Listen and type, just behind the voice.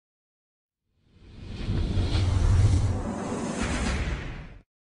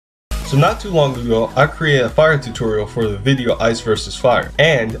So not too long ago, I created a fire tutorial for the video Ice vs Fire,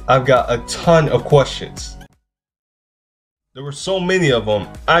 and I've got a ton of questions. There were so many of them,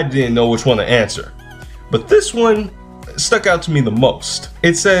 I didn't know which one to answer. But this one stuck out to me the most.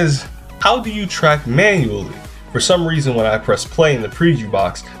 It says, how do you track manually? For some reason when I press play in the preview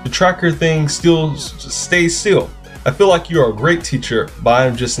box, the tracker thing still stays still. I feel like you are a great teacher, but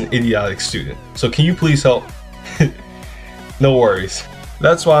I'm just an idiotic student. So can you please help? No worries.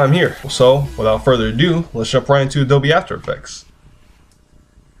 That's why I'm here. So without further ado, let's jump right into Adobe After Effects.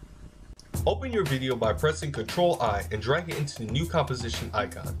 Open your video by pressing Ctrl-I and drag it into the new composition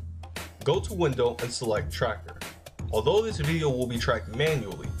icon. Go to Window and select Tracker. Although this video will be tracked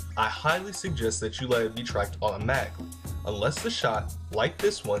manually, I highly suggest that you let it be tracked automatically, unless the shot, like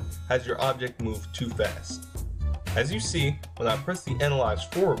this one, has your object move too fast. As you see, when I press the Analyze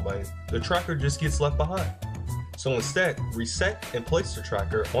Forward button, the tracker just gets left behind. So instead, reset and place the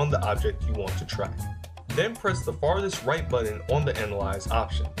tracker on the object you want to track. Then press the farthest right button on the Analyze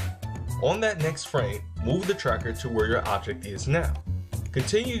option. On that next frame, move the tracker to where your object is now.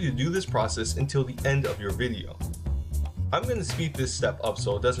 Continue to do this process until the end of your video. I'm going to speed this step up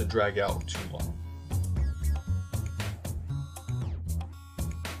so it doesn't drag out too long.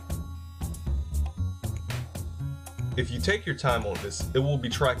 If you take your time on this, it will be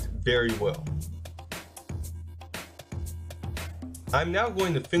tracked very well. I'm now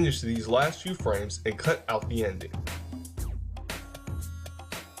going to finish these last few frames and cut out the ending.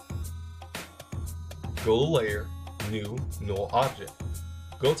 Go to Layer, New, Null Object.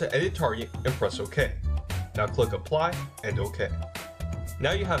 Go to Edit Target and press OK. Now click Apply and OK.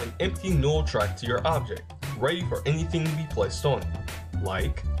 Now you have an empty null track to your object, ready for anything to be placed on it,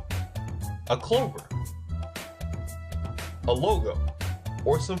 like a clover, a logo,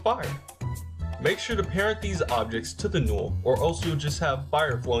 or some fire. Make sure to parent these objects to the null or else you'll just have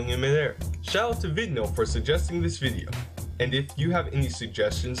fire flowing in midair. Shout out to Vidno for suggesting this video, and if you have any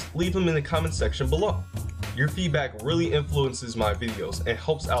suggestions, leave them in the comment section below. Your feedback really influences my videos and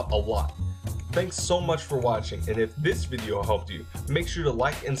helps out a lot. Thanks so much for watching, and if this video helped you, make sure to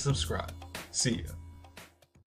like and subscribe. See ya.